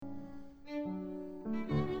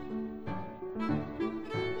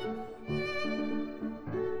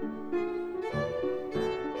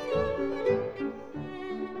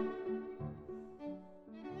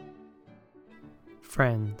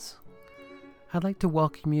Friends, I'd like to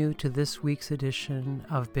welcome you to this week's edition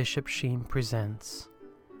of Bishop Sheen Presents,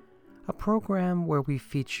 a program where we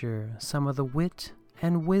feature some of the wit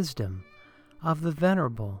and wisdom of the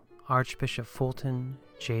Venerable Archbishop Fulton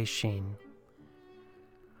J. Sheen.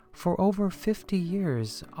 For over 50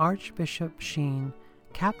 years, Archbishop Sheen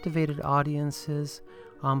captivated audiences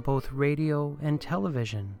on both radio and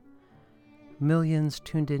television. Millions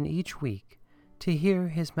tuned in each week to hear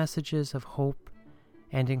his messages of hope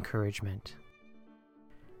and encouragement.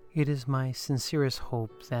 It is my sincerest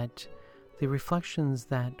hope that the reflections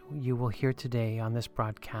that you will hear today on this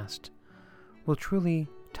broadcast will truly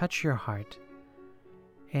touch your heart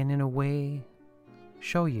and in a way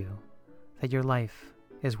show you that your life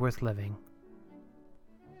is worth living.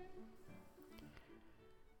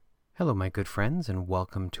 Hello, my good friends, and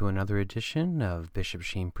welcome to another edition of Bishop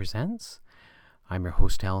Sheen Presents. I'm your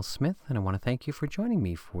host, Al Smith, and I want to thank you for joining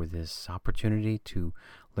me for this opportunity to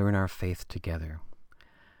learn our faith together.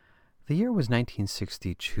 The year was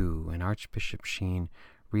 1962, and Archbishop Sheen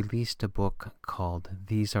released a book called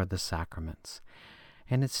These Are the Sacraments.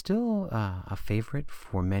 And it's still a favorite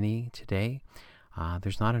for many today.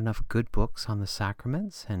 There's not enough good books on the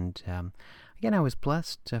sacraments, and again, I was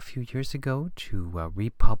blessed a few years ago to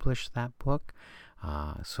republish that book.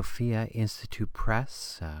 Sophia Institute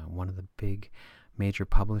Press, one of the big major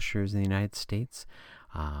publishers in the United States,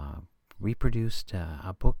 reproduced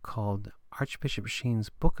a book called Archbishop Sheen's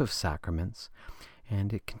Book of Sacraments,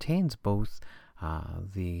 and it contains both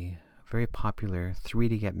the very popular Three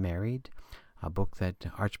to Get Married, a book that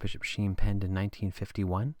Archbishop Sheen penned in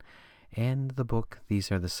 1951, and the book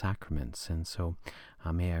These Are the Sacraments. And so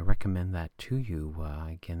may I recommend that to you,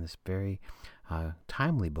 again, this very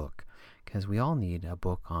timely book, because we all need a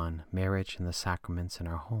book on marriage and the sacraments in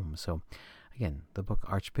our home. So again, the book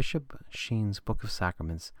Archbishop Sheen's Book of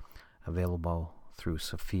Sacraments, available through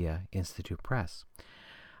Sophia Institute Press.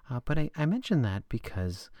 But I mention that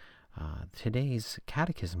because today's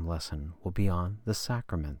catechism lesson will be on the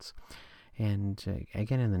sacraments. And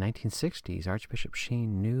again, in the 1960s, Archbishop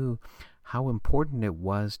Sheen knew how important it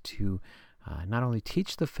was to not only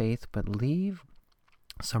teach the faith, but leave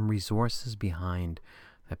some resources behind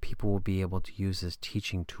that people will be able to use as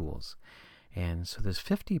teaching tools. And so this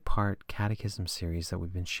 50-part catechism series that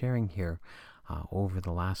we've been sharing here over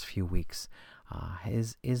the last few weeks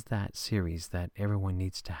is that series that everyone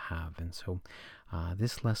needs to have. And so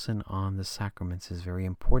this lesson on the sacraments is very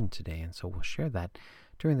important today, and so we'll share that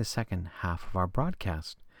during the second half of our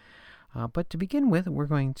broadcast. But to begin with, we're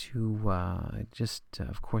going to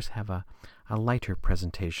of course, have a lighter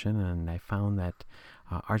presentation, and I found that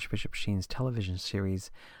Archbishop Sheen's television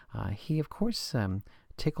series, he, of course,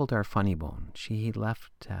 tickled our funny bone. He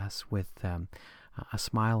left us with a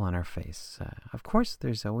smile on our face. Of course,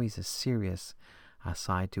 there's always a serious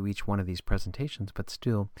side to each one of these presentations, but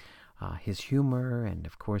still, his humor and,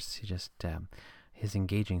 of course, his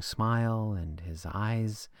engaging smile and his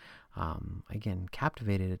eyes, again,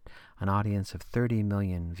 captivated an audience of 30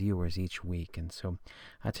 million viewers each week. And so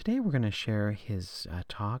today we're going to share his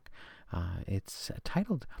talk. It's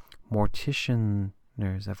titled Morticians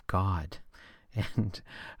of God. And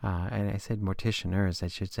I said morticianers, I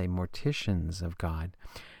should say Morticians of God.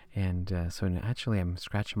 And so actually I'm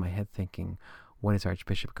scratching my head thinking, what is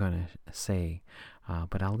Archbishop going to say?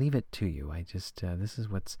 But I'll leave it to you. I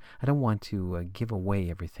don't want to give away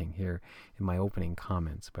everything here in my opening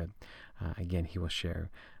comments, but again, he will share,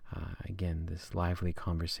 this lively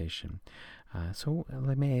conversation. So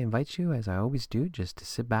may I invite you, as I always do, just to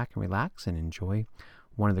sit back and relax and enjoy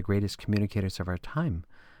one of the greatest communicators of our time,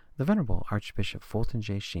 the Venerable Archbishop Fulton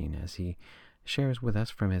J. Sheen, as he shares with us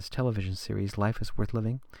from his television series, Life is Worth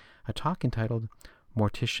Living, a talk entitled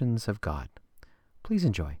Morticians of God. Please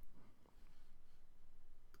enjoy.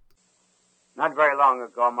 Not very long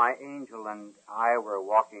ago, my angel and I were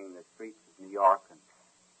walking the streets of New York, and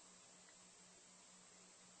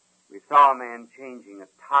we saw a man changing a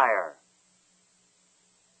tire.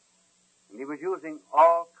 And he was using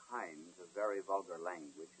all kinds of very vulgar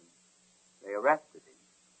language, and they arrested him.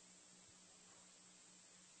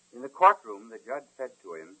 In the courtroom, the judge said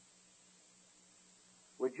to him,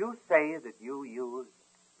 "Would you say that you use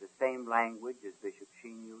the same language as Bishop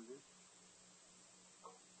Sheen uses?"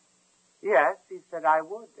 "Yes," he said, "I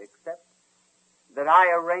would, except that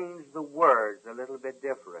I arrange the words a little bit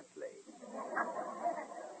differently."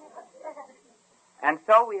 And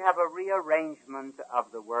so we have a rearrangement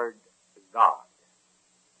of the word God.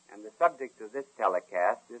 And the subject of this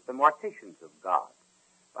telecast is the Morticians of God.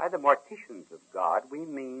 By the Morticians of God, we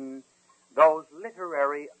mean those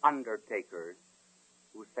literary undertakers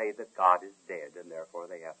who say that God is dead and therefore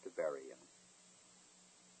they have to bury him.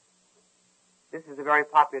 This is a very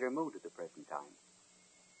popular mood at the present time.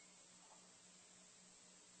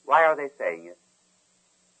 Why are they saying it?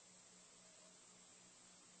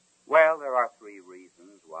 Well, there are three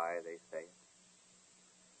reasons why they say it.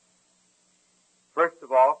 First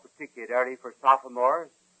of all, particularly for sophomores,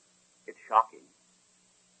 it's shocking.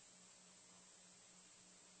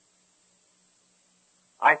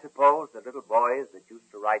 I suppose the little boys that used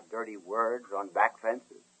to write dirty words on back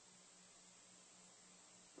fences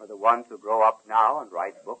are the ones who grow up now and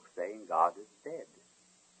write books saying God is dead.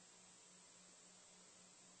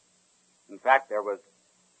 In fact, there was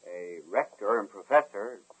a rector and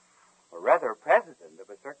professor, or rather president of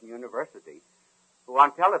a certain university, who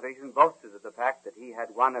on television boasted of the fact that he had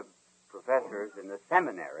one of professors in the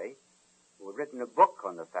seminary who had written a book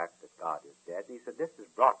on the fact that God is dead. And he said, this has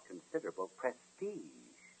brought considerable prestige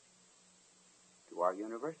to our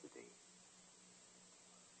university.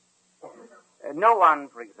 No one,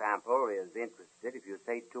 for example, is interested if you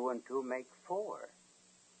say 2 and 2 make 4.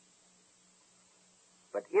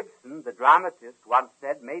 But Ibsen, the dramatist, once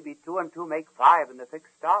said maybe 2 and 2 make 5 in the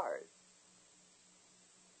fixed stars.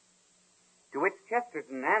 To which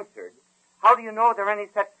Chesterton answered, how do you know there any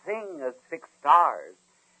such thing as fixed stars,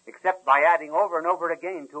 except by adding over and over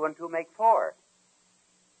again 2 and 2 make 4?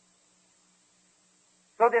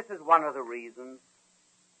 So this is one of the reasons.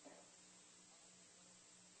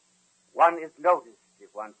 One is noticed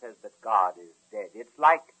if one says that God is dead. It's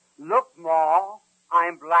like, look, Ma,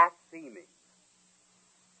 I'm blaspheming.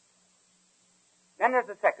 Then there's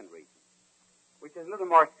a second reason, which is a little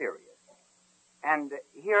more serious. And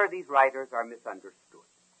here these writers are misunderstood.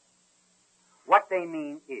 What they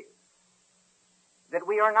mean is that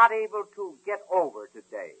we are not able to get over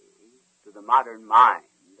today, to the modern mind,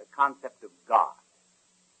 the concept of God.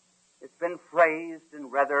 It's been phrased in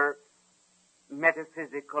rather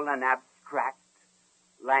metaphysical and abstract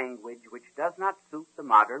language which does not suit the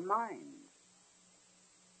modern mind.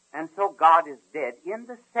 And so God is dead in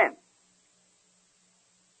the sense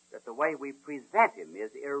that the way we present him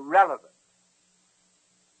is irrelevant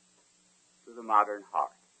to the modern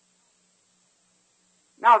heart.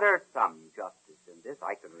 Now there's some justice in this.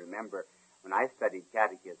 I can remember when I studied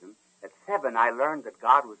catechism, at 7 I learned that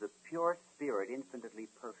God was a pure spirit, infinitely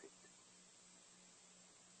perfect.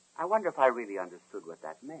 I wonder if I really understood what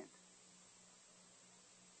that meant.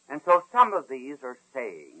 And so some of these are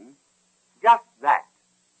saying just that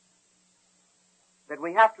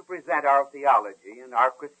we have to present our theology and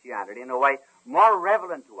our Christianity in a way more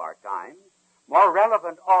relevant to our times, more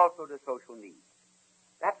relevant also to social needs.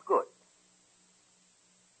 That's good.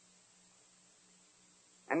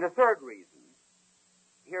 And the third reason,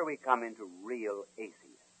 here we come into real atheists.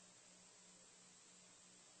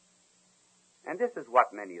 And this is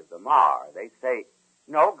what many of them are. They say,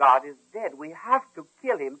 no, God is dead. We have to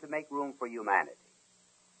kill him to make room for humanity.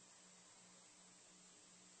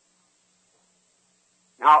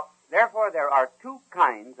 Now, therefore, there are two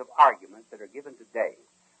kinds of arguments that are given today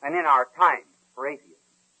and in our time for atheism.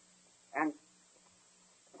 And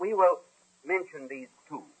we will mention these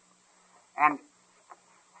two and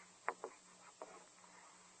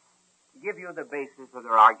give you the basis of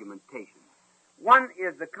their argumentation. One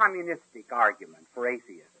is the communistic argument for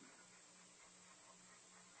atheism.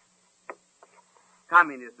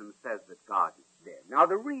 Communism says that God is dead. Now,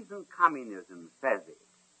 the reason communism says it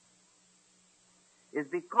is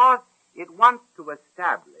because it wants to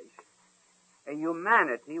establish a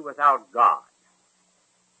humanity without God.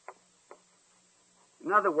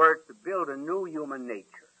 In other words, to build a new human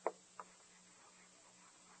nature.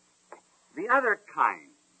 The other kind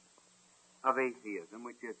of atheism,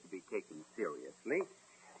 which is to be taken seriously,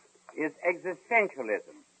 is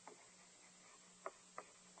existentialism.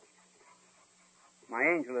 My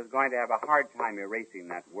angel is going to have a hard time erasing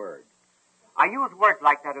that word. I use words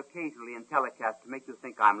like that occasionally in telecast to make you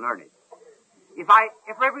think I'm learned. If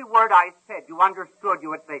every word I said you understood, you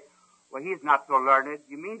would say, well, he's not so learned.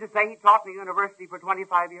 You mean to say he taught in the university for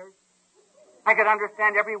 25 years? I could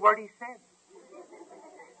understand every word he said.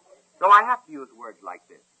 So I have to use words like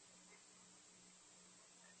this.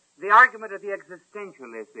 The argument of the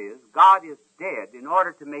existentialist is God is dead in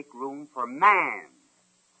order to make room for man.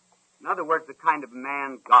 In other words, a kind of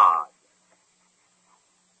man-God.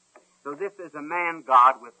 So this is a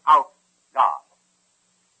man-God without God.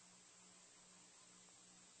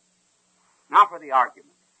 Now for the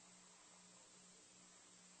argument.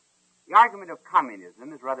 The argument of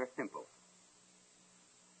communism is rather simple.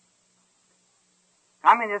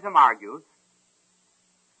 Communism argues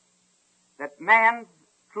that man's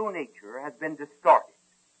true nature has been distorted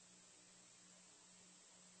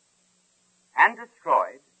and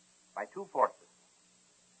destroyed by two forces.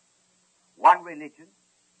 One religion,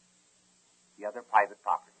 the other private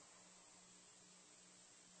property.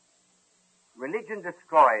 Religion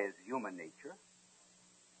destroys human nature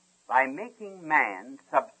by making man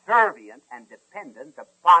subservient and dependent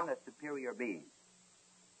upon a superior being.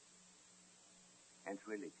 Hence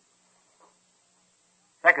religion.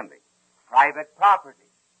 Secondly, private property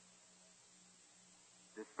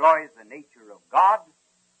destroys the nature of God,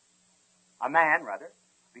 a man rather,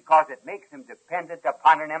 because it makes him dependent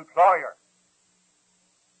upon an employer.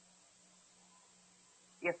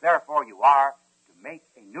 If therefore you are to make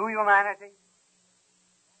a new humanity,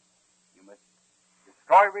 you must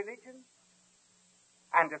destroy religion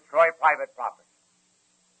and destroy private property.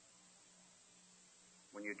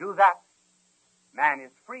 When you do that, man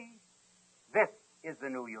is free. This is the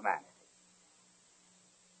new humanity.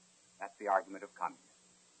 That's the argument of communism.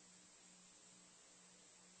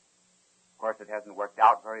 Of course, it hasn't worked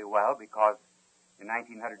out very well because in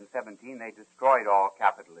 1917 they destroyed all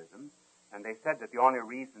capitalism, and they said that the only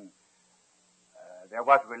reason there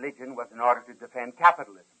was religion was in order to defend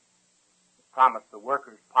capitalism. It promised the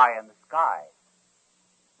workers pie in the sky.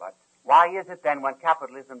 But why is it then when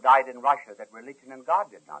capitalism died in Russia that religion and God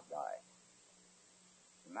did not die?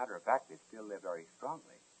 As a matter of fact, they still live very strongly.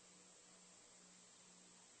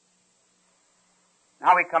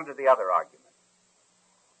 Now we come to the other argument.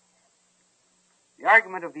 The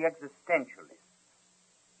argument of the existentialists.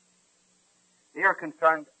 They are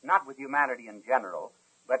concerned not with humanity in general,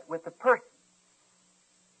 but with the person,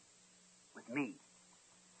 with me.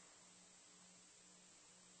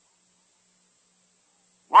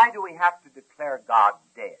 Why do we have to declare God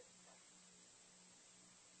dead?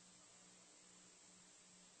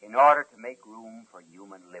 In order to make room for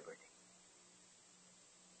human liberty.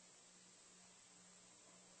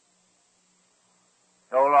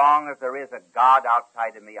 So long as there is a God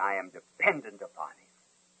outside of me, I am dependent upon him.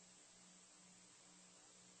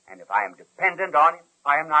 And if I am dependent on him,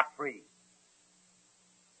 I am not free.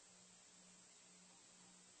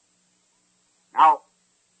 Now,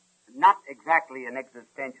 not exactly an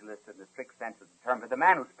existentialist in the strict sense of the term, but the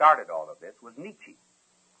man who started all of this was Nietzsche,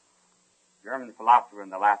 German philosopher in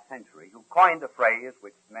the last century, who coined the phrase,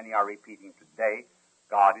 which many are repeating today,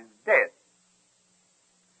 God is dead.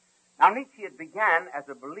 Now, Nietzsche began as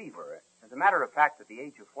a believer. As a matter of fact, at the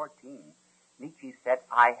age of 14, Nietzsche said,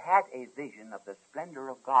 I had a vision of the splendor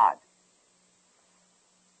of God.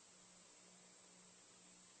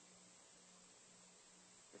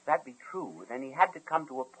 If that be true, then he had to come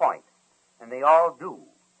to a point, and they all do,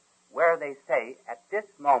 where they say, at this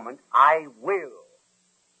moment, I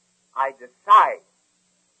decide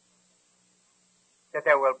that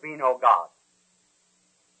there will be no God.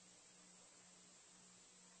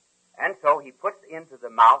 And so he puts into the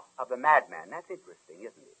mouth of the madman. That's interesting, isn't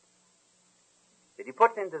it? That he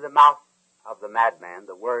puts into the mouth of the madman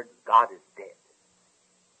the words, God is dead.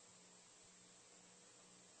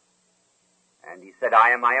 And he said, I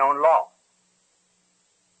am my own law.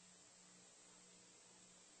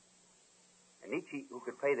 And Nietzsche, who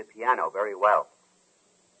could play the piano very well,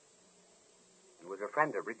 and was a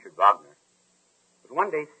friend of Richard Wagner, was one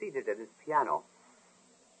day seated at his piano,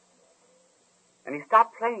 and he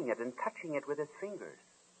stopped playing it and touching it with his fingers.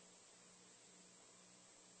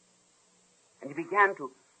 And he began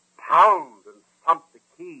to pound and thump the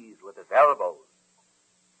keys with his elbows,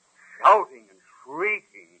 shouting and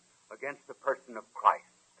shrieking against the person of Christ.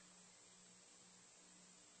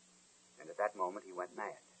 And at that moment he went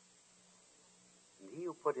mad. And he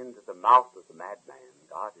who put into the mouth of the madman,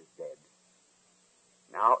 God is dead,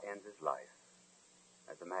 now ends his life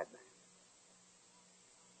as a madman.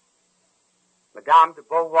 Madame de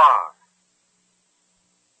Beauvoir,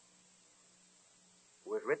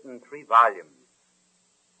 who has written 3 volumes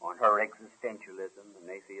on her existentialism and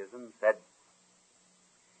atheism, said,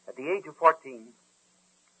 at the age of 14,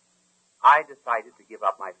 I decided to give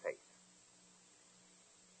up my faith.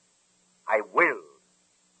 I willed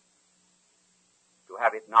to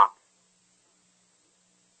have it not,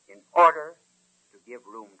 in order to give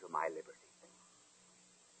room to my liberty.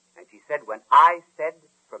 And she said, when I said,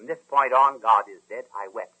 from this point on, God is dead, I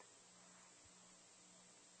wept.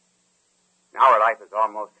 Now her life is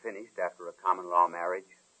almost finished after a common law marriage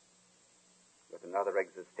with another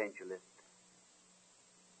existentialist.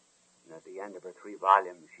 And at the end of her 3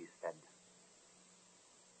 volumes, she said,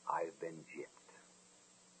 I've been gypped.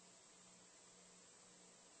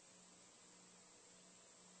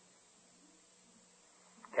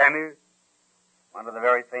 Camus, one of the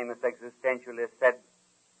very famous existentialists, said,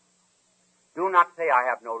 do not say I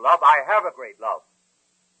have no love, I have a great love.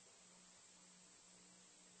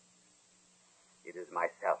 It is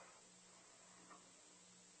myself.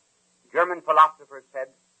 The German philosopher said,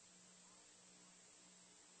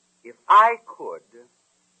 if I could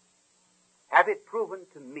have it proven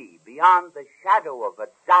to me beyond the shadow of a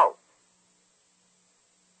doubt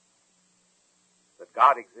that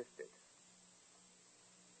God existed,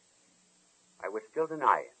 I would still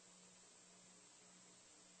deny it,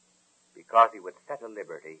 because he would set a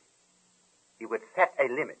liberty, he would set a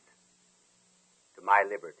limit to my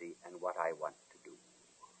liberty and what I want to do.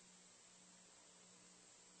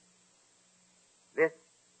 This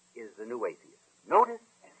is the new atheism. Notice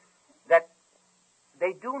that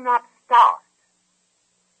they do not start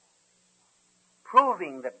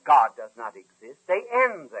proving that God does not exist. They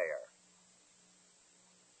end there.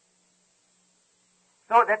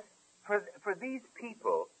 So that for these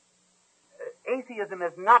people, atheism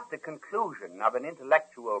is not the conclusion of an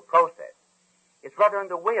intellectual process. It's rather in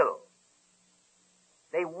the will.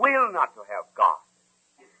 They will not to have God.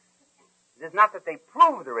 It is not that they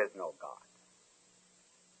prove there is no God.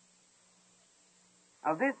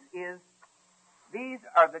 Now these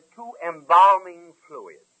are the two embalming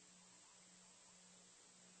fluids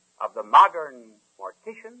of the modern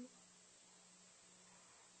morticians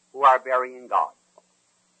who are burying God.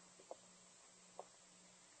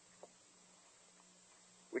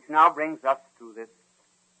 Which now brings us to this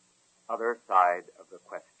other side of the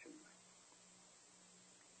question.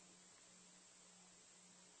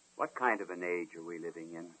 What kind of an age are we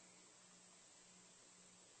living in?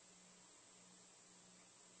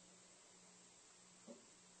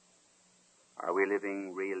 Are we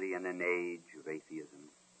living really in an age of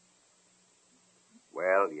atheism?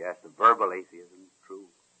 Well, yes, the verbal atheism is true.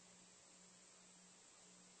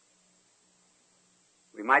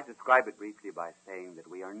 We might describe it briefly by saying that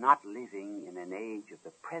we are not living in an age of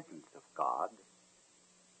the presence of God.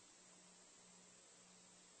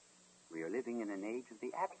 We are living in an age of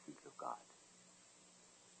the absence of God.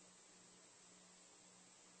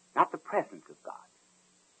 Not the presence of God.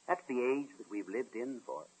 That's the age that we've lived in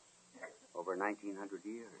for over 1900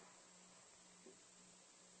 years.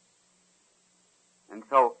 And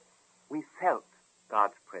so we felt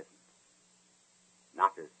God's presence,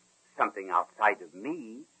 not as something outside of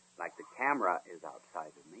me, like the camera is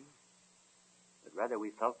outside of me, but rather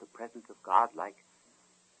we felt the presence of God like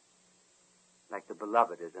the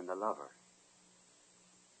beloved is in the lover.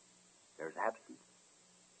 There's absence,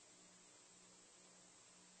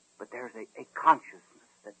 but there's a consciousness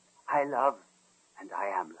that I love and I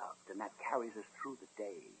am loved, and that carries us through the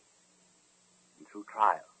day and through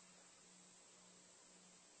trials.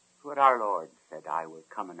 What our Lord said, I will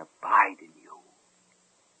come and abide in you,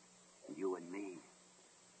 and you in me.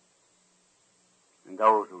 And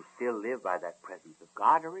those who still live by that presence of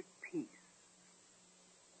God are at peace.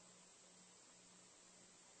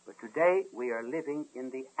 But today we are living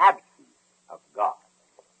in the absence of God.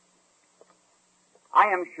 I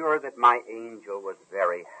am sure that my angel was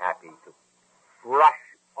very happy to brush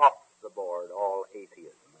off the board all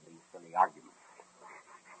atheism and these silly arguments.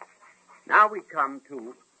 Now we come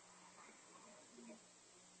to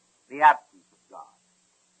the absence of God.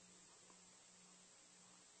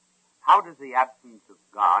 How does the absence of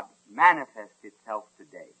God manifest itself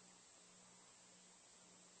today?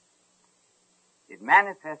 It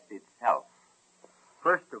manifests itself,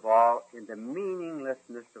 first of all, in the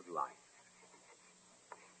meaninglessness of life.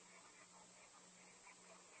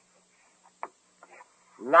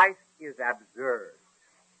 Life is absurd.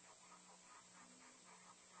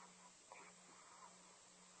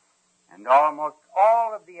 And almost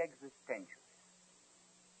all of the existentialists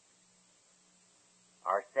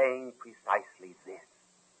are saying precisely this.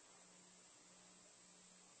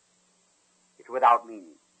 It's without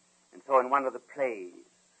meaning. And so in one of the plays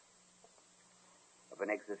of an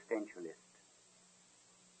existentialist,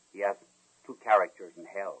 he has two characters in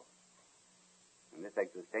hell. And this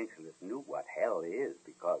existentialist knew what hell is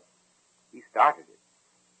because he started it.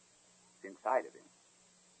 It's inside of him.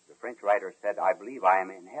 The French writer said, I believe I am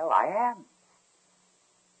in hell. I am.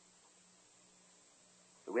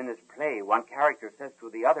 So in this play, one character says to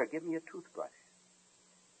the other, give me a toothbrush.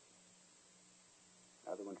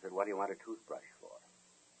 The other one said, what do you want a toothbrush for?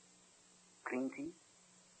 Clean teeth?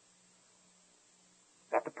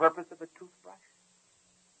 Is that the purpose of a toothbrush?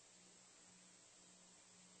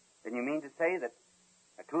 Then you mean to say that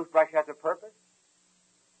a toothbrush has a purpose?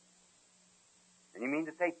 And you mean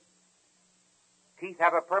to say teeth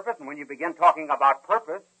have a purpose, and when you begin talking about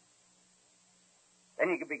purpose, then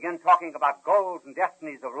you can begin talking about goals and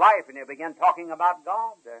destinies of life, and you begin talking about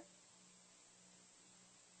God. So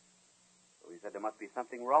he said there must be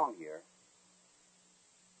something wrong here.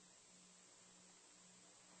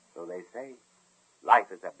 So they say,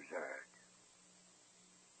 life is absurd.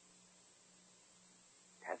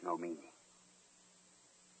 meaning.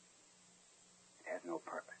 It has no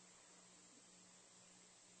purpose.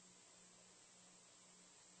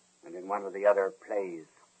 And in one of the other plays,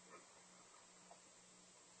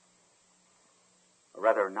 a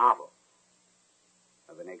rather novel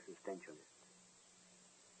of an existentialist,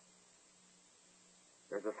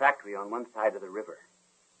 there's a factory on one side of the river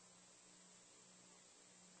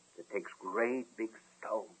that takes great big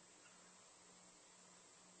stones,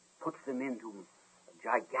 puts them into a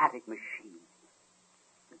gigantic machine,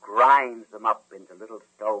 grinds them up into little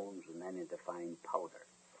stones and then into fine powder.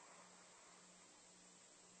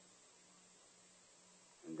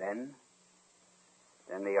 And then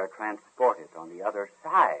they are transported on the other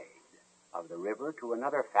side of the river to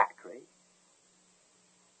another factory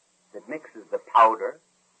that mixes the powder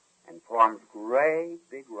and forms great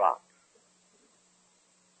big rocks.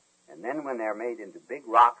 And then when they're made into big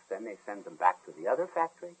rocks, then they send them back to the other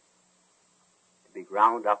factory to be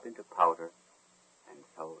ground up into powder, and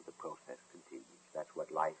so the process continues. That's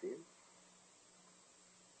what life is.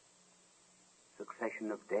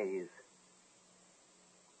 Succession of days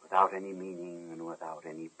without any meaning and without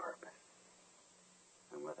any purpose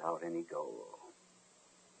and without any goal.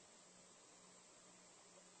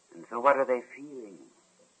 And so what are they feeling?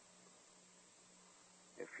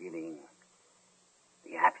 They're feeling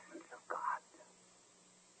the absence of God.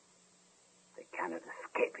 They cannot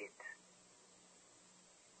escape it.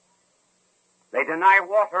 They deny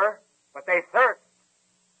water, but they thirst.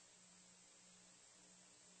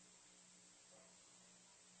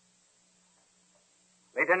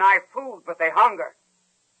 They deny food, but they hunger.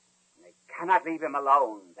 And they cannot leave him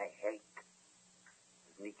alone. They hate,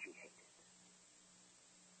 as Nietzsche hated.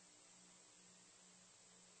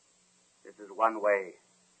 This is one way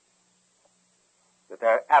that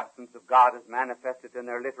their absence of God is manifested in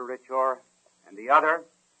their literature, and the other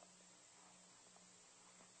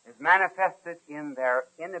is manifested in their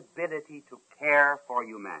inability to care for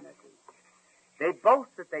humanity. They boast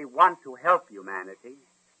that they want to help humanity,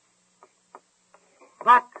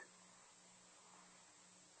 but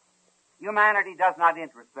humanity does not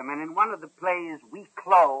interest them. And in one of the plays, We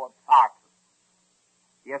Clo of Sartre,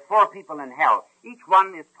 he has 4 people in hell. Each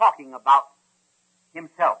one is talking about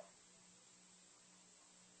himself.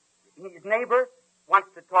 His neighbor wants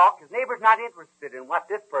to talk. His neighbor's not interested in what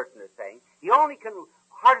this person is saying. He only can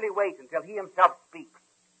hardly wait until he himself speaks.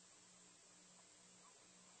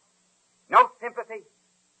 No sympathy,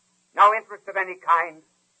 no interest of any kind.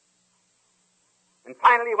 And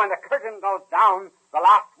finally, when the curtain goes down, the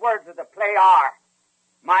last words of the play are,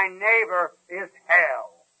 "My neighbor is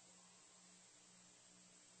hell."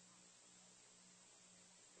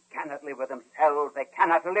 They cannot live with themselves. They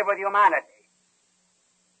cannot live with humanity.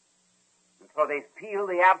 And so they feel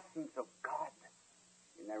the absence of God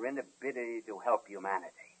in their inability to help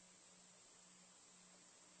humanity.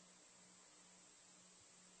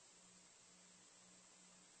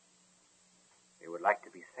 They would like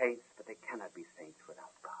to be saints, but they cannot be saints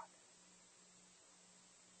without God.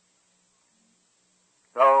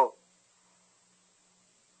 So,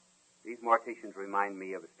 these morticians remind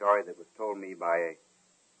me of a story that was told me by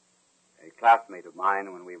a classmate of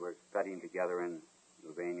mine when we were studying together in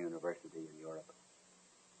Louvain University in Europe.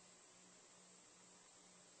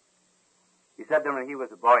 He said that when he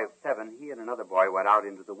was a boy of 7, he and another boy went out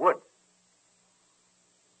into the woods.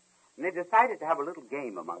 And they decided to have a little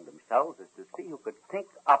game among themselves as to see who could think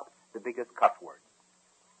up the biggest cuss words.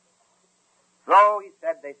 So, he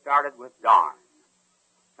said, they started with darn.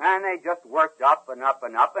 And they just worked up and up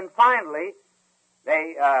and up, and finally,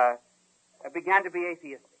 they began to be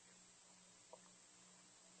atheistic.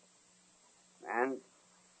 And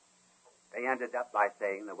they ended up by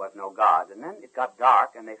saying there was no God. And then it got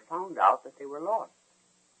dark, and they found out that they were lost.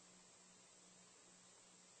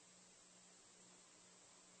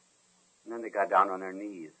 And then they got down on their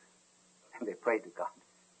knees, and they prayed to God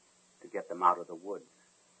to get them out of the woods.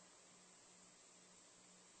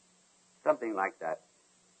 Something like that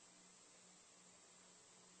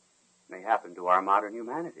may happen to our modern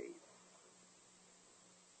humanity.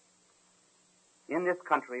 In this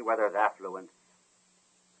country where there's affluence,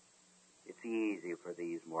 it's easy for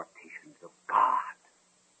these morticians of God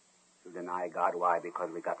to deny God. Why? Because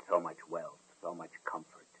we got so much wealth, so much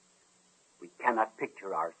comfort. We cannot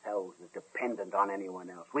picture ourselves as dependent on anyone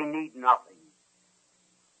else. We need nothing.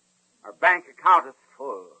 Our bank account is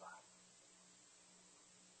full.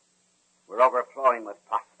 We're overflowing with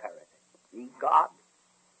prosperity. Need God?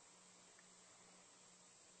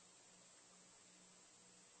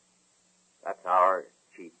 That's our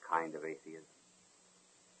cheap kind of atheism.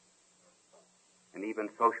 And even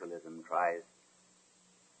socialism tries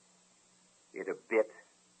it a bit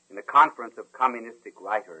in conference of communistic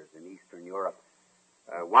writers in Eastern Europe,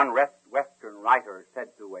 one Western writer said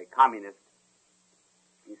to a communist,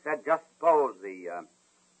 he said, just suppose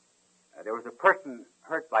there was a person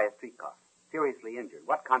hurt by a streetcar, seriously injured.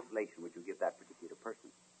 What consolation would you give that particular person?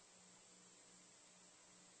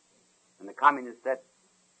 And the communist said,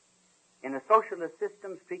 in a socialist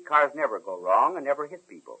system, streetcars never go wrong and never hit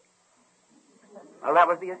people. Well, that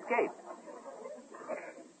was the escape.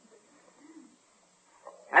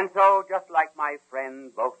 And so, just like my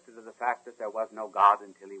friend boasted of the fact that there was no God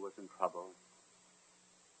until he was in trouble,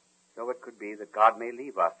 so it could be that God may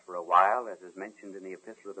leave us for a while, as is mentioned in the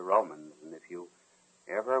Epistle of the Romans. And if you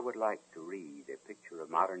ever would like to read a picture of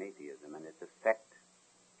modern atheism and its effect,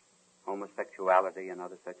 homosexuality and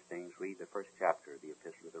other such things, read the first chapter of the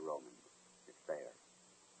Epistle of the Romans. It's there.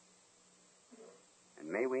 And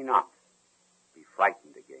may we not be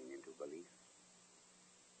frightened again into belief.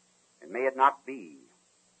 And may it not be,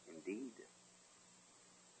 indeed,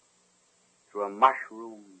 through a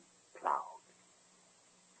mushroom cloud.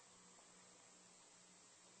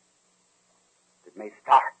 It may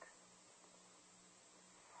start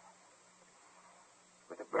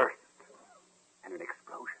with a burst and an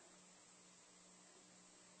explosion,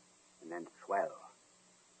 and then swell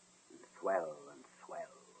and swell and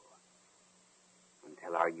swell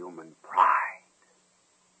until our human pride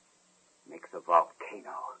makes a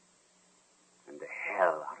volcano and the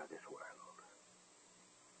hell out of this world.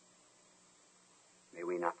 May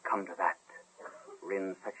we not come to that, for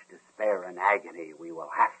in such despair and agony we will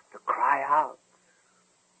have to cry out,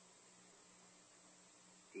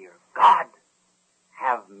 dear God,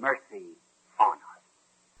 have mercy on us.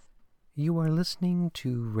 You are listening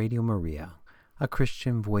to Radio Maria, a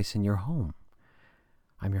Christian voice in your home.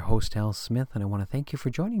 I'm your host, Al Smith, and I want to thank you for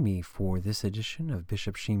joining me for this edition of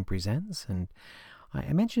Bishop Sheen Presents. And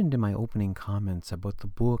I mentioned in my opening comments about the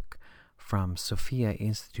book from Sophia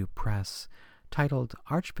Institute Press titled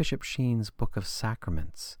Archbishop Sheen's Book of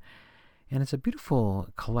Sacraments. And it's a beautiful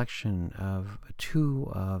collection of two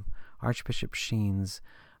of Archbishop Sheen's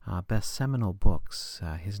best seminal books,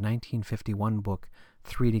 his 1951 book,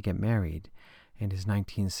 3 to Get Married, and his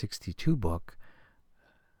 1962 book,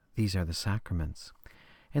 These Are the Sacraments.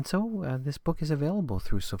 And so this book is available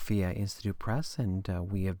through Sophia Institute Press, and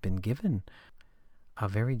we have been given a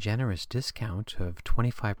very generous discount of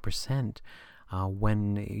 25%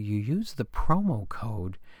 when you use the promo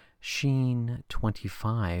code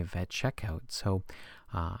Sheen25 at checkout. So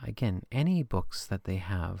again, any books that they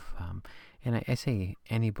have, and I say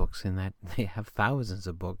any books in that they have thousands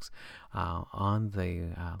of books on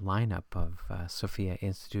the lineup of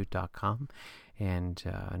sophiainstitute.com. And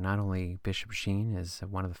not only Bishop Sheen is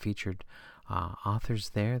one of the featured authors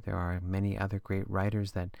there, there are many other great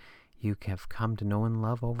writers that you have come to know and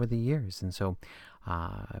love over the years. And so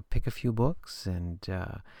pick a few books, and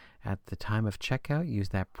at the time of checkout, use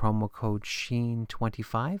that promo code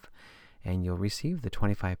Sheen25, and you'll receive the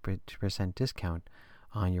 25% discount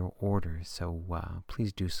on your order. So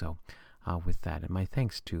please do so with that. And my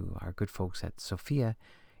thanks to our good folks at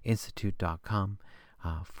sophiainstitute.com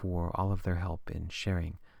for all of their help in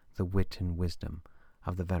sharing the wit and wisdom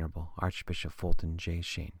of the Venerable Archbishop Fulton J.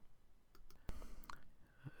 Sheen.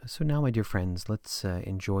 So now, my dear friends, let's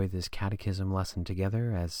enjoy this catechism lesson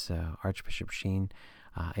together as Archbishop Sheen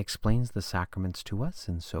explains the sacraments to us.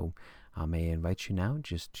 And so may I invite you now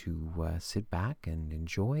just to sit back and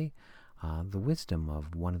enjoy the wisdom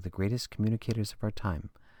of one of the greatest communicators of our time,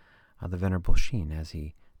 the Venerable Sheen, as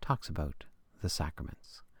he talks about the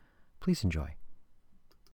sacraments. Please enjoy.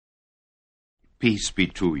 Peace be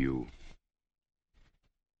to you.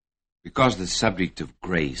 Because the subject of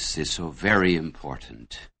grace is so very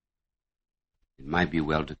important, it might be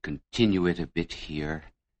well to continue it a bit here,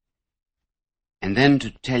 and then to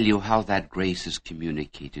tell you how that grace is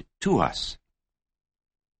communicated to us.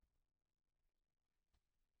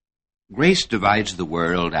 Grace divides the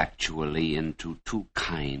world actually into two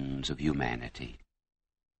kinds of humanity: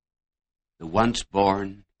 the once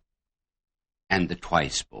born and the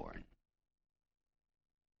twice born.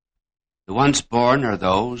 The once born are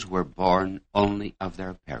those who were born only of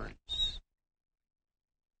their parents.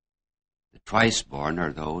 The twice born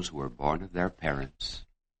are those who were born of their parents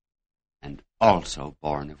and also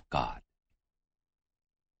born of God.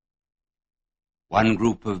 One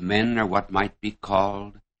group of men are what might be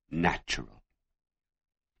called natural.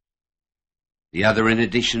 The other, in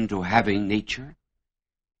addition to having nature,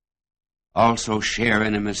 also share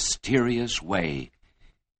in a mysterious way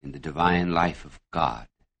in the divine life of God,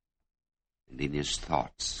 and in his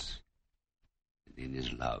thoughts, and in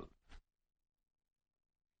his love.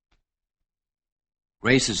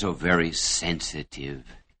 Grace is so very sensitive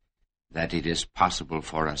that it is possible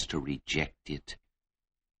for us to reject it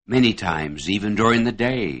many times, even during the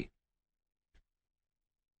day.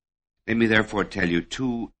 Let me therefore tell you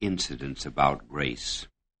two incidents about grace.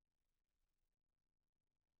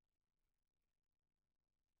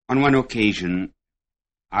 On one occasion,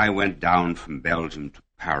 I went down from Belgium to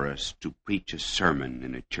Paris to preach a sermon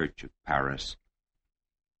in a church of Paris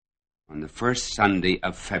on the first Sunday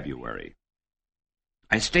of February.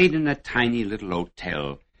 I stayed in a tiny little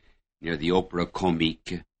hotel near the Opera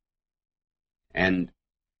Comique, and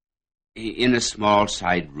in a small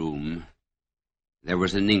side room there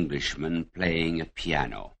was an Englishman playing a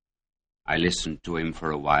piano. I listened to him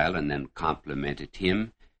for a while and then complimented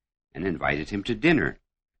him and invited him to dinner.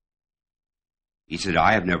 He said,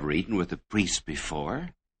 "I have never eaten with a priest before."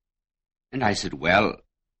 And I said, "Well,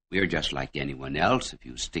 we are just like anyone else. If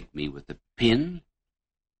you stick me with a pin,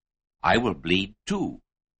 I will bleed too."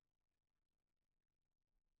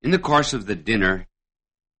 In the course of the dinner,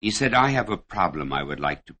 he said, "I have a problem I would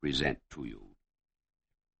like to present to you.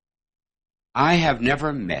 I have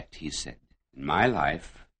never met," he said, "in my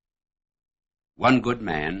life, one good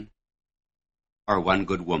man or one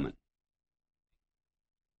good woman."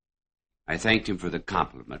 I thanked him for the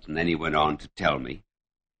compliment, and then he went on to tell me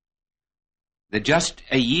that just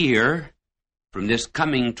a year from this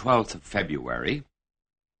coming 12th of February,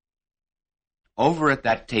 over at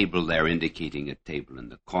that table there, indicating a table in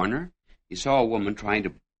the corner, he saw a woman trying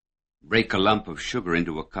to break a lump of sugar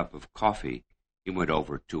into a cup of coffee. He went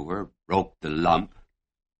over to her, broke the lump.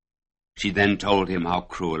 She then told him how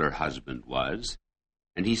cruel her husband was,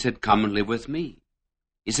 and he said, "Come and live with me."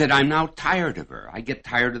 He said, "I'm now tired of her. I get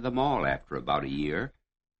tired of them all after about a year.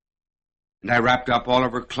 And I wrapped up all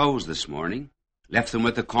of her clothes this morning, left them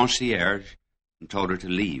with the concierge, and told her to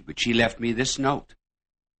leave. But she left me this note."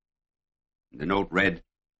 The note read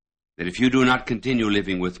that if you do not continue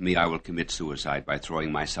living with me, I will commit suicide by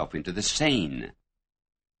throwing myself into the Seine.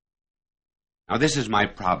 Now this is my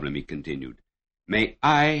problem, he continued. May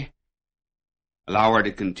I allow her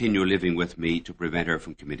to continue living with me to prevent her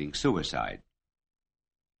from committing suicide?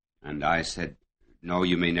 And I said, "No,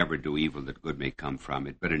 you may never do evil that good may come from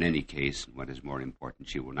it, but in any case, what is more important,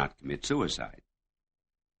 she will not commit suicide."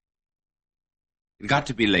 It got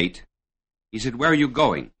to be late. He said, "Where are you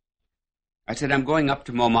going?" I said, "I'm going up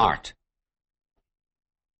to Montmartre."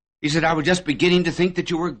 He said, "I was just beginning to think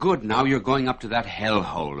that you were good. Now you're going up to that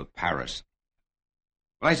hellhole of Paris."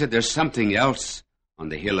 Well, I said, "There's something else on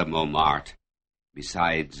the hill of Montmartre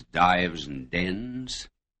besides dives and dens.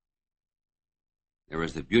 There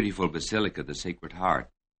is the beautiful Basilica of the Sacred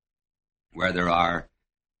Heart, where there are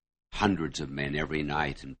hundreds of men every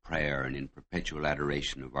night in prayer and in perpetual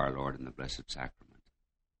adoration of our Lord in the Blessed Sacrament.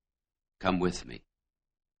 Come with me."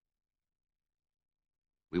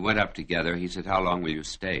 We went up together. He said, "How long will you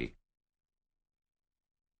stay?"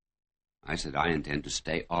 I said, "I intend to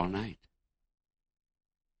stay all night.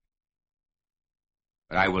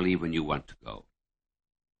 But I will leave when you want to go."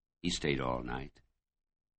 He stayed all night.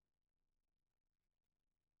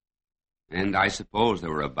 And I suppose there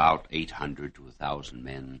were about 800 to 1,000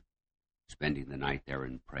 men spending the night there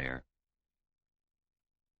in prayer.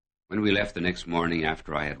 When we left the next morning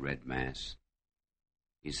after I had read Mass,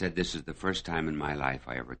 he said, "This is the first time in my life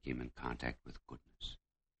I ever came in contact with goodness."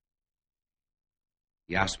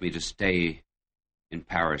 He asked me to stay in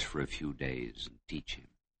Paris for a few days and teach him.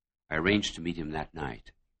 I arranged to meet him that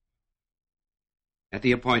night. At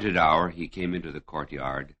the appointed hour, he came into the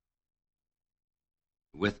courtyard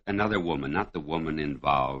with another woman, not the woman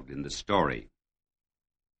involved in the story.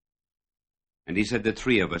 And he said, "The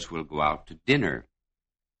three of us will go out to dinner."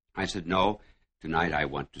 I said, "No, tonight I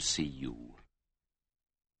want to see you."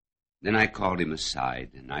 Then I called him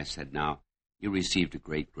aside, and I said, "Now, you received a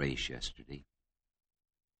great grace yesterday.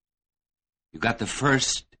 You got the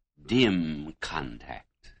first dim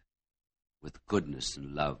contact with goodness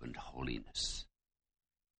and love and holiness.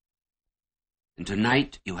 And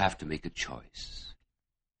tonight you have to make a choice.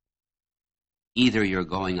 Either you're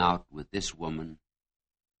going out with this woman,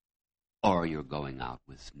 or you're going out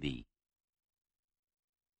with me.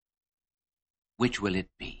 Which will it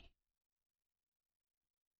be?"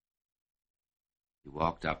 He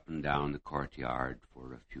walked up and down the courtyard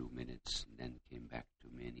for a few minutes and then came back to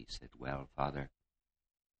me and he said, "Well, Father,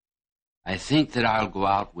 I think that I'll go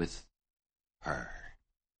out with her."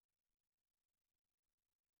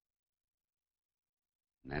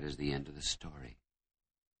 And that is the end of the story.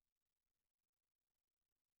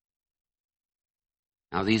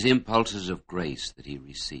 Now, these impulses of grace that he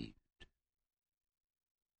received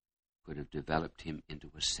could have developed him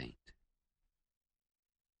into a saint.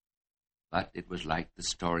 But it was like the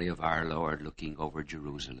story of our Lord looking over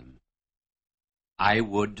Jerusalem I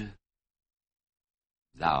would,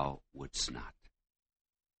 thou wouldst not.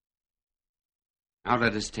 Now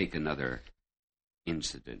let us take another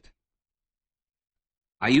incident.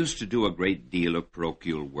 I used to do a great deal of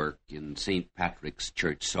parochial work in St. Patrick's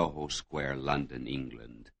Church, Soho Square, London,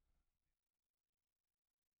 England.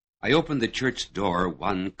 I opened the church door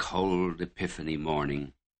one cold Epiphany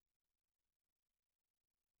morning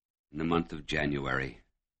in the month of January.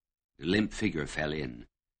 A limp figure fell in.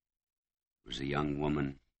 It was a young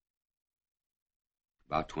woman,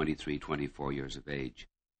 about 23, 24 years of age.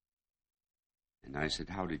 And I said,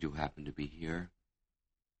 "How did you happen to be here?"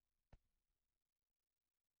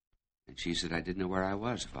 And she said, "I didn't know where I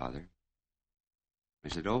was, Father." I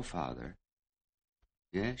said, "Oh, Father."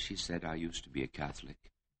 "Yes," she said, "I used to be a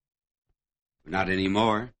Catholic. But not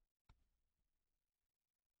anymore."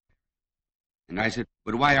 And I said,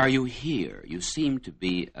 "But why are you here? You seem to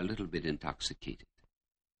be a little bit intoxicated.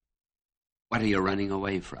 What are you running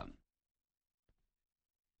away from?"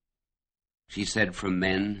 She said, "From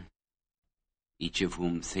men, each of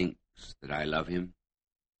whom thinks that I love him."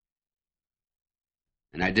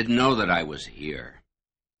 And I didn't know that I was here.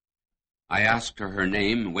 I asked her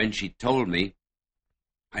name, and when she told me,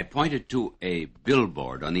 I pointed to a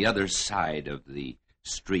billboard on the other side of the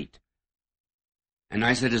street. And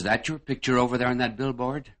I said, "Is that your picture over there on that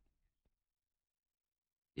billboard?"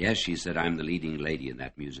 "Yes," she said, "I'm the leading lady in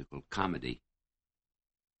that musical comedy."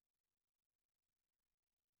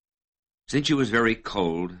 Since she was very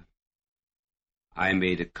cold, I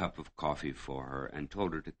made a cup of coffee for her and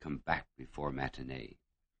told her to come back before matinee.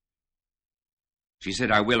 She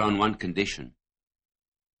said, "I will on one condition,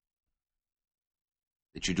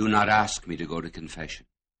 that you do not ask me to go to confession."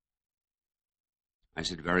 I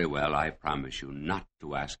said, "Very well, I promise you not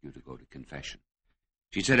to ask you to go to confession."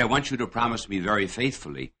 She said, "I want you to promise me very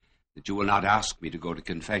faithfully that you will not ask me to go to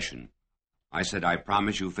confession." I said, "I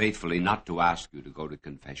promise you faithfully not to ask you to go to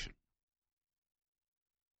confession."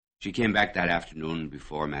 She came back that afternoon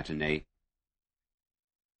before matinee.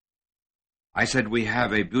 I said, "We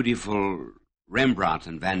have a beautiful Rembrandt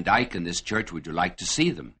and Van Dyck in this church. Would you like to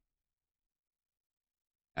see them?"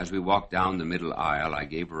 As we walked down the middle aisle, I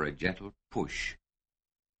gave her a gentle push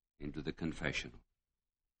into the confessional.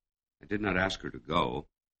 I did not ask her to go,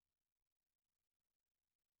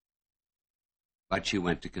 but she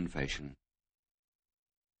went to confession.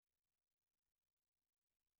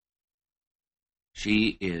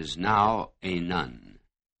 She is now a nun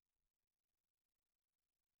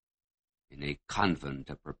in a convent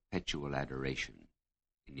of perpetual adoration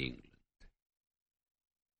in England.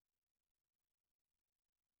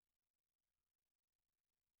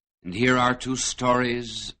 And here are two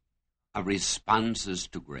stories of responses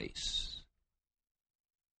to grace.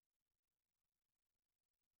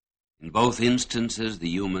 In both instances, the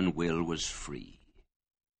human will was free.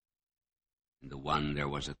 In the one, there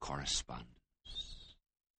was a correspondence.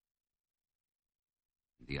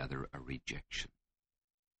 In the other, a rejection.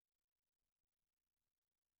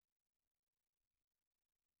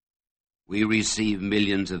 We receive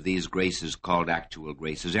millions of these graces called actual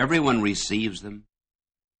graces. Everyone receives them.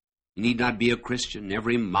 You need not be a Christian.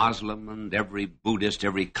 Every Muslim and every Buddhist,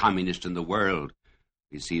 every communist in the world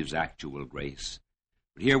receives actual grace.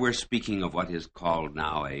 But here we're speaking of what is called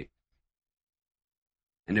now an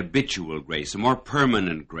habitual grace, a more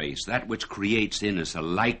permanent grace, that which creates in us a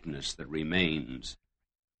likeness that remains.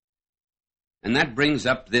 And that brings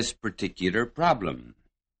up this particular problem.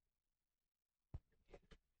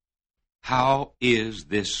 How is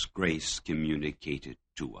this grace communicated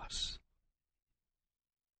to us?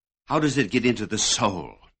 How does it get into the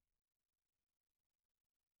soul?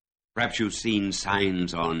 Perhaps you've seen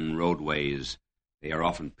signs on roadways. They are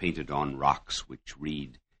often painted on rocks which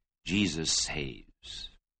read, "Jesus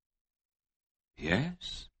saves."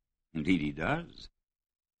 Yes, indeed he does.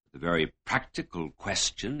 The very practical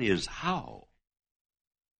question is how?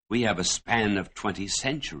 We have a span of 20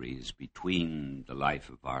 centuries between the life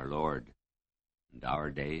of our Lord and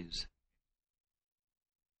our days.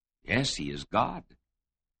 Yes, he is God.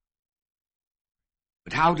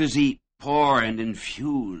 But how does he pour and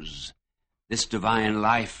infuse this divine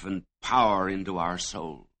life and power into our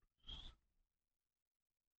souls?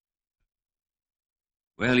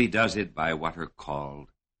 Well, he does it by what are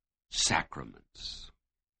called sacraments.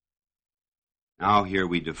 Now here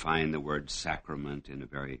we define the word sacrament in a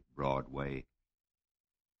very broad way.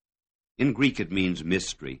 In Greek it means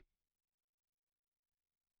mystery.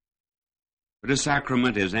 But a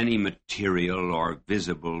sacrament is any material or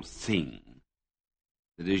visible thing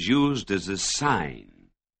that is used as a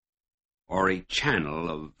sign or a channel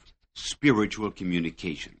of spiritual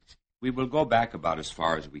communication. We will go back about as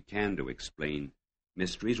far as we can to explain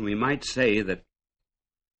mysteries, we might say that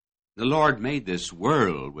the Lord made this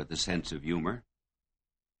world with a sense of humor.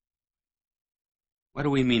 What do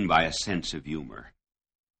we mean by a sense of humor?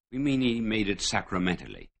 We mean he made it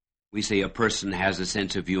sacramentally. We say a person has a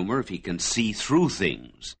sense of humor if he can see through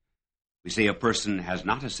things. We say a person has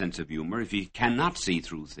not a sense of humor if he cannot see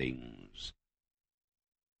through things.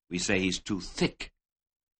 We say he's too thick.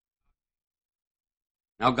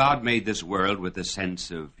 Now, God made this world with a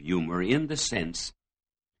sense of humor in the sense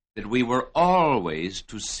that we were always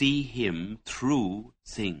to see him through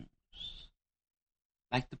things,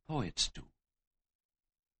 like the poets do.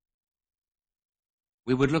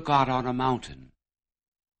 We would look out on a mountain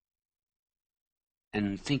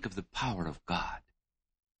and think of the power of God.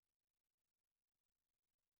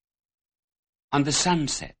 On the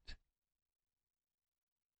sunset,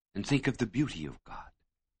 and think of the beauty of God.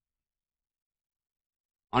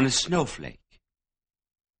 On a snowflake,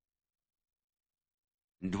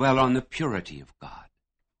 and dwell on the purity of God.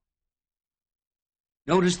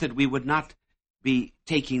 Notice that we would not be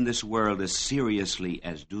taking this world as seriously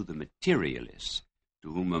as do the materialists,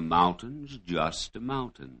 to whom a mountain's just a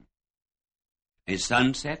mountain. A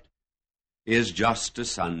sunset is just a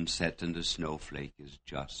sunset, and a snowflake is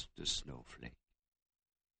just a snowflake.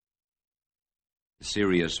 The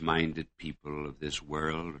serious-minded people of this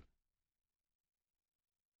world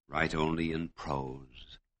write only in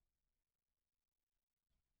prose.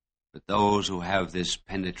 But those who have this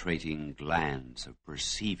penetrating glance of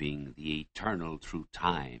perceiving the eternal through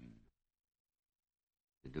time,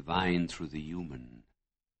 the divine through the human,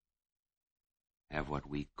 have what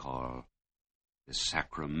we call the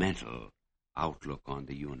sacramental outlook on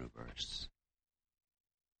the universe.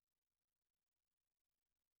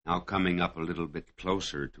 Now, coming up a little bit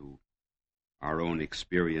closer to our own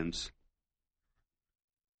experience,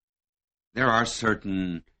 there are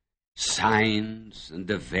certain signs and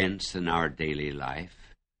events in our daily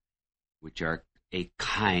life which are a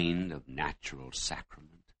kind of natural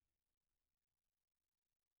sacrament.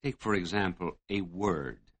 Take, for example, a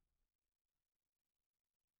word.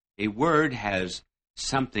 A word has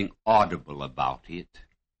something audible about it,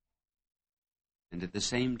 and at the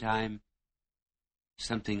same time,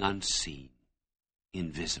 something unseen,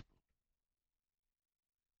 invisible.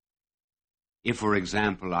 If, for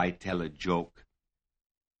example, I tell a joke,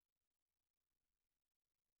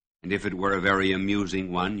 and if it were a very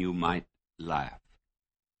amusing one, you might laugh.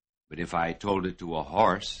 But if I told it to a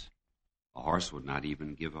horse would not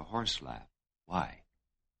even give a horse laugh. Why?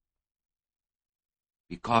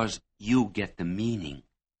 Because you get the meaning.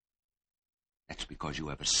 That's because you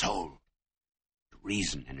have a soul, a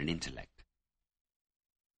reason, and an intellect.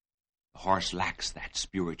 The horse lacks that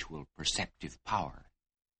spiritual perceptive power,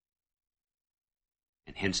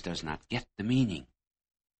 and hence does not get the meaning.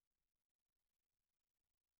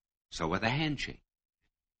 So with a handshake.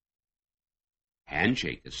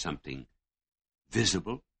 Handshake is something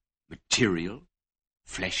visible, material,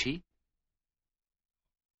 fleshy.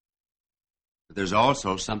 But there's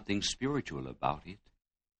also something spiritual about it,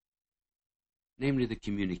 namely the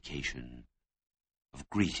communication of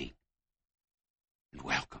greeting and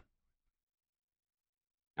welcome.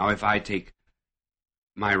 Now, if I take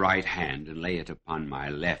my right hand and lay it upon my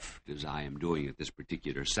left, as I am doing at this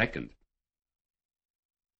particular second,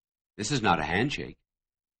 this is not a handshake.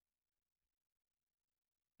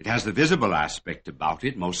 It has the visible aspect about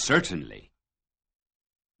it, most certainly,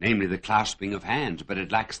 namely the clasping of hands, but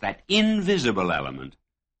it lacks that invisible element,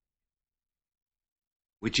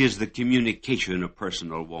 which is the communication of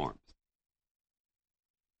personal warmth.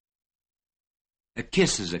 A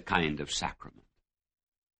kiss is a kind of sacrament.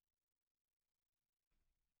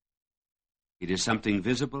 It is something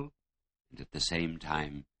visible, and at the same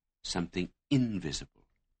time, something invisible,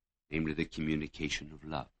 namely the communication of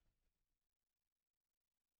love.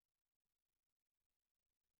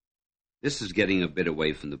 This is getting a bit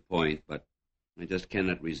away from the point, but I just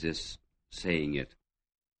cannot resist saying it.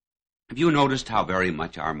 Have you noticed how very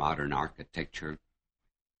much our modern architecture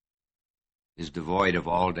is devoid of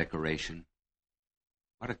all decoration?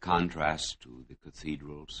 What a contrast to the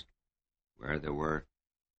cathedrals, where there were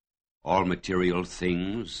all material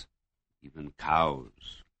things, even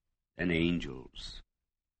cows, and angels,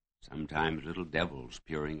 sometimes little devils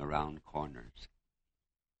peering around corners.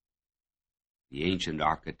 The ancient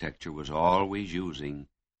architecture was always using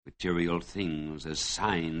material things as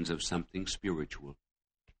signs of something spiritual.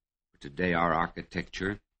 But today our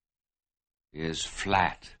architecture is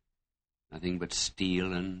flat, nothing but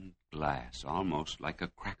steel and glass, almost like a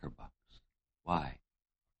cracker box. Why?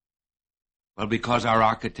 Well, because our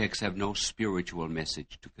architects have no spiritual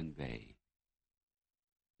message to convey.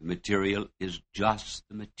 The material is just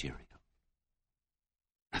the material,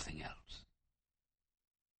 nothing else.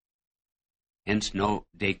 Hence no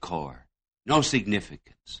decor, no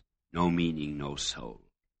significance, no meaning, no soul.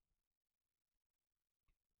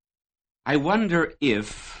 I wonder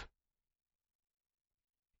if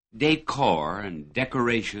decor and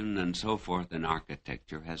decoration and so forth in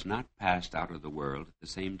architecture has not passed out of the world at the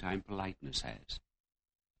same time politeness has.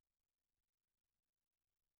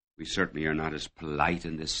 We certainly are not as polite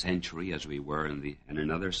in this century as we were in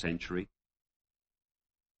another century.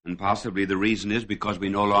 And possibly the reason is because we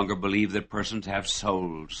no longer believe that persons have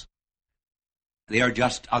souls. They are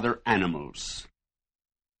just other animals.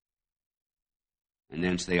 And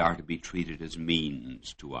hence they are to be treated as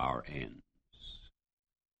means to our ends.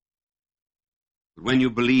 But when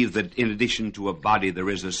you believe that in addition to a body there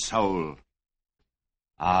is a soul,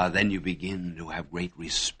 then you begin to have great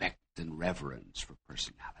respect and reverence for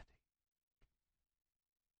personality.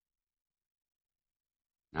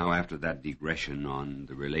 Now, after that digression on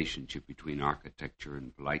the relationship between architecture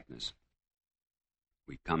and politeness,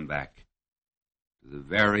 we come back to the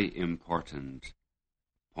very important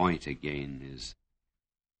point again is,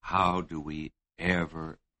 how do we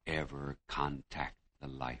ever contact the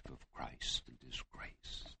life of Christ and His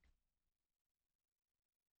grace?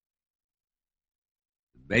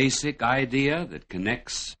 The basic idea that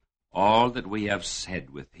connects all that we have said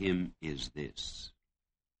with Him is this: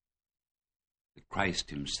 that Christ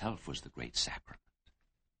Himself was the great sacrament.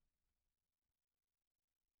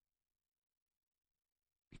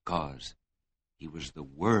 Because He was the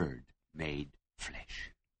Word made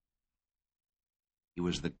flesh. He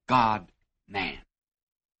was the God-man.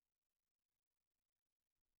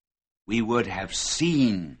 We would have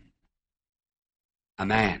seen a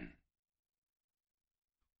man,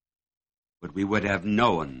 but we would have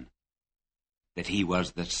known that He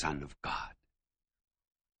was the Son of God.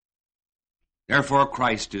 Therefore,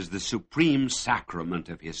 Christ is the supreme sacrament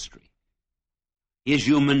of history. His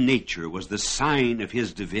human nature was the sign of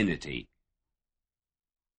His divinity.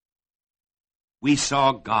 We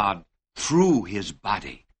saw God through His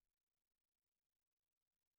body.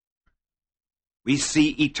 We see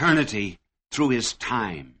eternity through His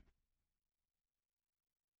time.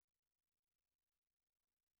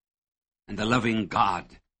 And the loving God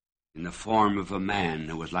in the form of a man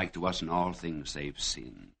who was like to us in all things save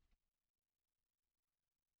sin.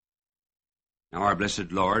 Now our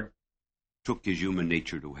blessed Lord took His human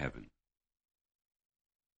nature to heaven.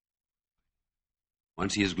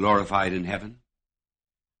 Once He is glorified in heaven,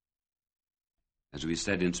 as we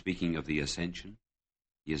said in speaking of the ascension,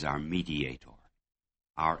 He is our mediator,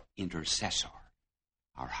 our intercessor,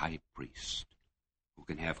 our high priest, who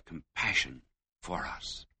can have compassion for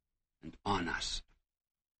us and on us,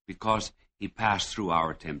 because He passed through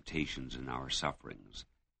our temptations and our sufferings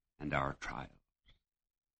and our trials.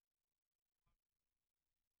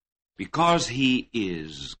 Because He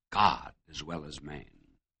is God as well as man,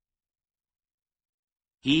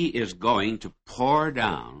 He is going to pour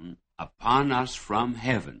down upon us from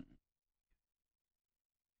heaven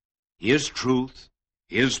His truth,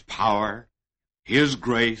 His power, His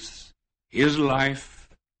grace, His life.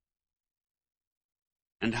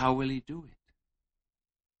 And how will He do it?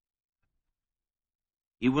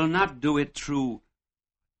 He will not do it through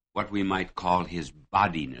what we might call His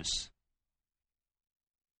bodiness,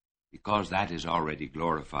 because that is already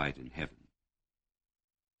glorified in heaven.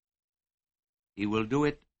 He will do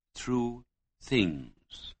it through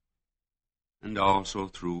things, and also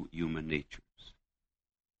through human natures.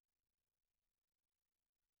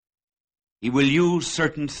 He will use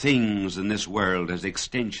certain things in this world as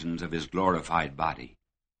extensions of His glorified body.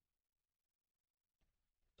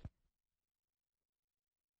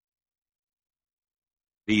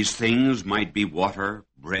 These things might be water,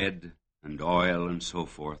 bread, and oil, and so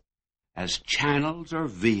forth, as channels or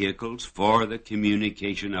vehicles for the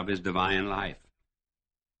communication of His divine life.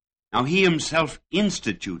 Now, He Himself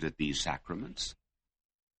instituted these sacraments.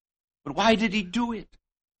 But why did He do it?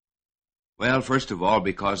 Well, first of all,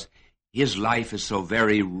 because His life is so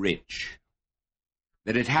very rich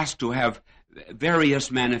that it has to have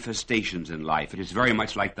various manifestations in life. It is very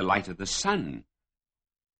much like the light of the sun.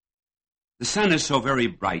 The sun is so very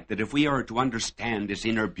bright that if we are to understand its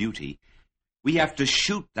inner beauty, we have to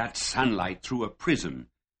shoot that sunlight through a prism.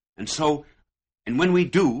 And when we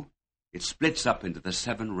do, it splits up into the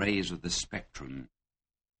 7 rays of the spectrum.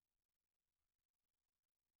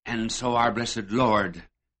 And so our blessed Lord,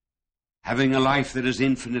 having a life that is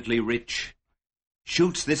infinitely rich,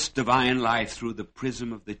 shoots this divine life through the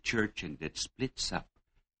prism of the church, and it splits up,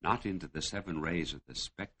 not into the 7 rays of the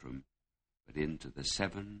spectrum, but into the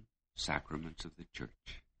 7 sacraments of the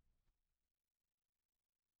church.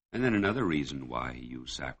 And then another reason why he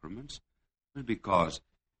used sacraments was because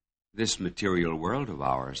this material world of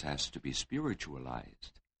ours has to be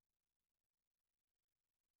spiritualized.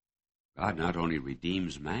 God not only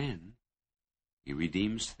redeems man, he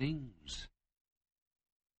redeems things.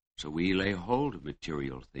 So we lay hold of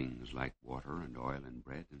material things like water and oil and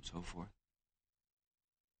bread and so forth.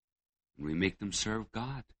 And we make them serve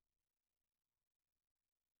God.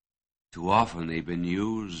 Too often they've been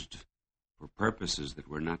used for purposes that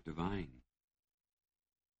were not divine.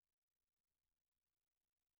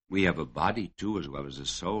 We have a body too, as well as a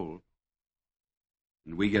soul.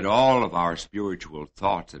 And we get all of our spiritual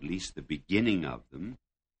thoughts, at least the beginning of them,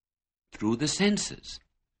 through the senses.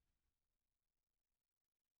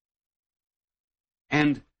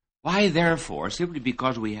 And why, therefore, simply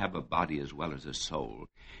because we have a body as well as a soul,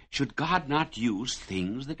 should God not use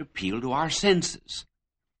things that appeal to our senses?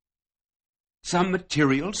 Some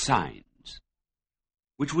material signs,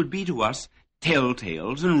 which would be to us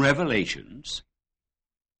telltales and revelations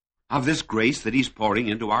of this grace that he's pouring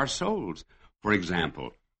into our souls. For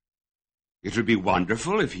example, it would be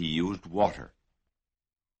wonderful if he used water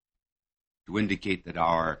to indicate that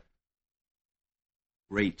our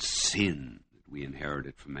great sin that we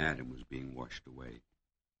inherited from Adam was being washed away.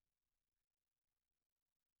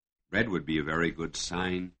 Bread would be a very good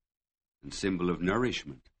sign and symbol of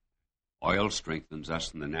nourishment. Oil strengthens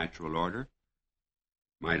us in the natural order.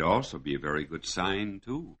 Might also be a very good sign,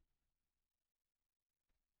 too,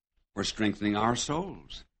 for strengthening our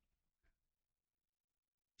souls.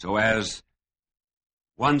 So as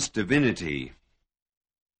once divinity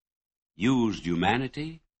used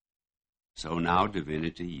humanity, so now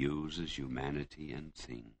divinity uses humanity and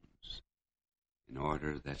things in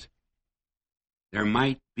order that there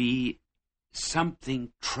might be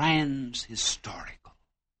something trans-historical,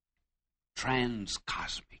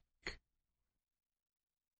 trans-cosmic,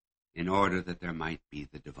 in order that there might be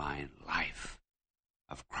the divine life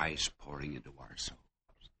of Christ pouring into our souls.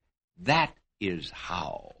 That is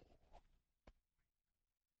how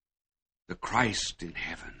the Christ in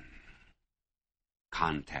heaven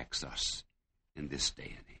contacts us in this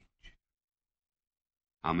day and age.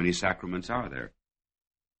 How many sacraments are there?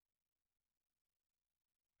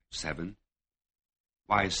 7.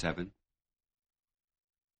 Why 7?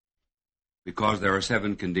 Because there are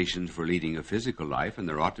 7 conditions for leading a physical life, and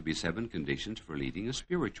there ought to be 7 conditions for leading a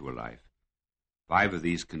spiritual life. 5 of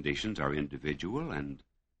these conditions are individual, and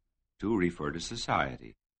 2 refer to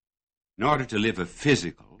society. In order to live a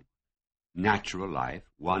physical, natural life,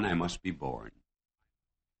 1, I must be born.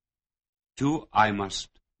 2, I must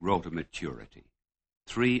grow to maturity.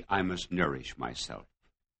 3, I must nourish myself.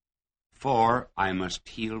 4, I must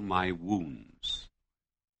heal my wounds.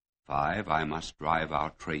 5, I must drive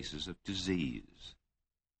out traces of disease.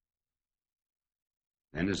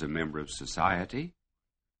 Then, as a member of society,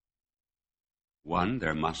 1,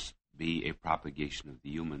 there must be a propagation of the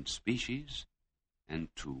human species, and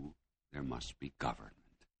 2, there must be government.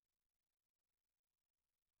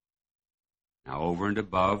 Now, over and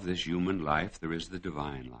above this human life, there is the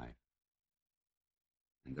divine life.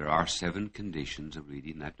 And there are 7 conditions of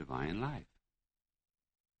leading that divine life.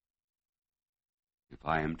 If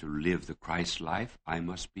I am to live the Christ life, I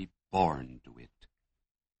must be born to it.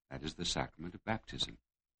 That is the sacrament of baptism.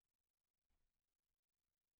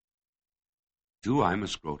 2, I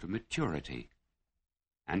must grow to maturity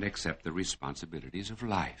and accept the responsibilities of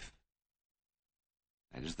life.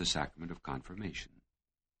 That is the sacrament of confirmation.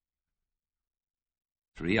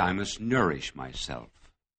 3, I must nourish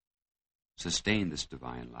myself, sustain this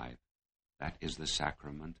divine life. That is the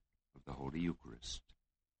sacrament of the Holy Eucharist.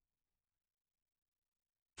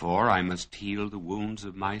 4, I must heal the wounds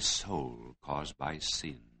of my soul caused by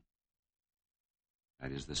sin.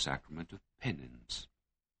 That is the sacrament of penance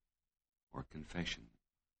or confession.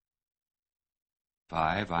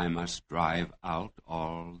 5, I must drive out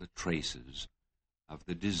all the traces of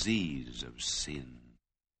the disease of sin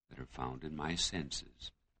that are found in my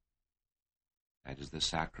senses. That is the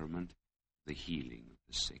sacrament of the healing of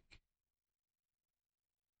the sick.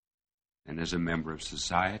 And as a member of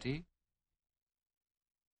society,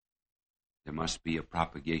 there must be a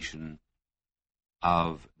propagation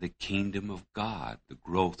of the kingdom of God, the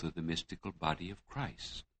growth of the mystical body of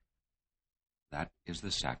Christ. That is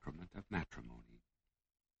the sacrament of matrimony.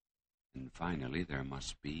 And finally, there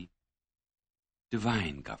must be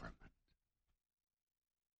divine government.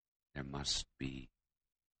 There must be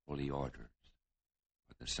holy orders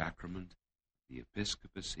for the sacrament, the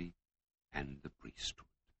episcopacy, and the priesthood.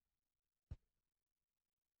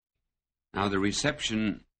 Now, the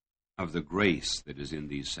reception of the grace that is in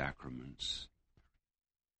these sacraments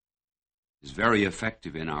is very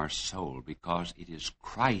effective in our soul because it is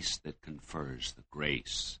Christ that confers the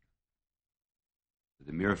grace.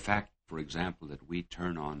 The mere fact, for example, that we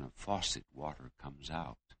turn on a faucet, water comes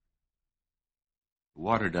out. The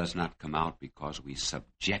water does not come out because we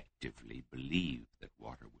subjectively believe that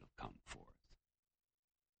water will come forth.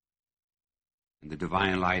 And the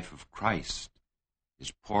divine life of Christ is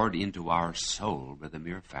poured into our soul by the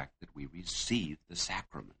mere fact that we receive the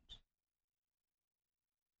sacrament.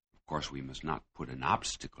 Of course, we must not put an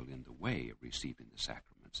obstacle in the way of receiving the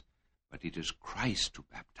sacraments, but it is Christ who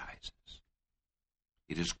baptizes.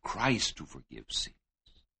 It is Christ who forgives sins.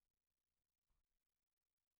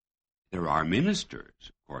 There are ministers,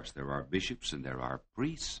 of course, there are bishops and there are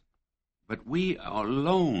priests, but we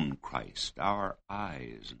alone, Christ, our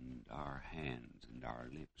eyes and our hands and our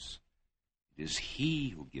lips. It is He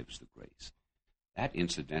who gives the grace. That,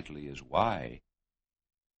 incidentally, is why,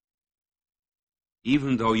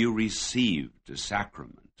 even though you received a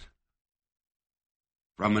sacrament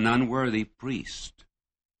from an unworthy priest,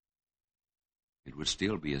 it would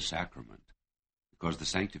still be a sacrament, because the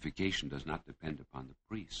sanctification does not depend upon the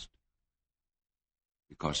priest.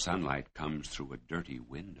 Because sunlight comes through a dirty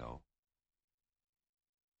window,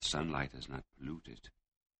 sunlight does not pollute it.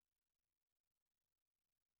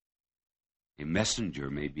 A messenger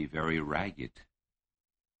may be very ragged,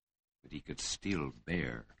 but he could still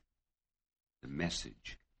bear the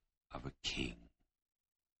message of a king.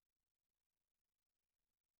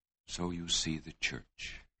 So you see the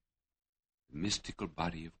church, the mystical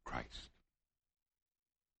body of Christ,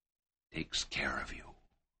 takes care of you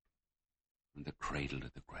from the cradle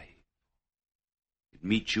to the grave. It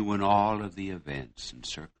meets you in all of the events and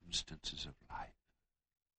circumstances of life.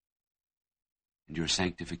 And your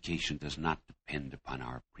sanctification does not depend upon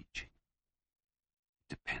our preaching.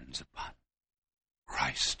 It depends upon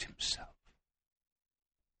Christ Himself.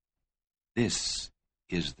 This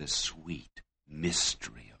is the sweet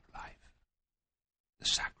mystery of life, the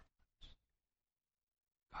sacraments.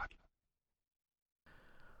 God love.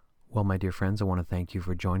 Well, my dear friends, I want to thank you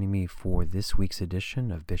for joining me for this week's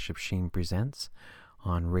edition of Bishop Sheen Presents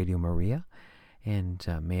on Radio Maria. And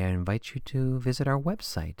may I invite you to visit our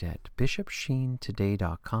website at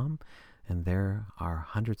bishopsheentoday.com. And there are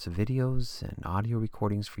hundreds of videos and audio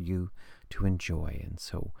recordings for you to enjoy. And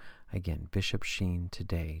so, again,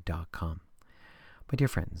 bishopsheentoday.com. My dear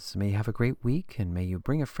friends, may you have a great week, and may you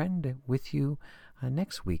bring a friend with you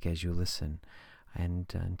next week as you listen.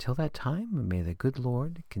 And until that time, may the good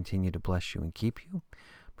Lord continue to bless you and keep you.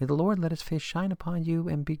 May the Lord let His face shine upon you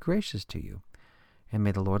and be gracious to you. And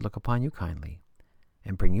may the Lord look upon you kindly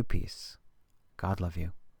and bring you peace. God love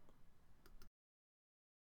you.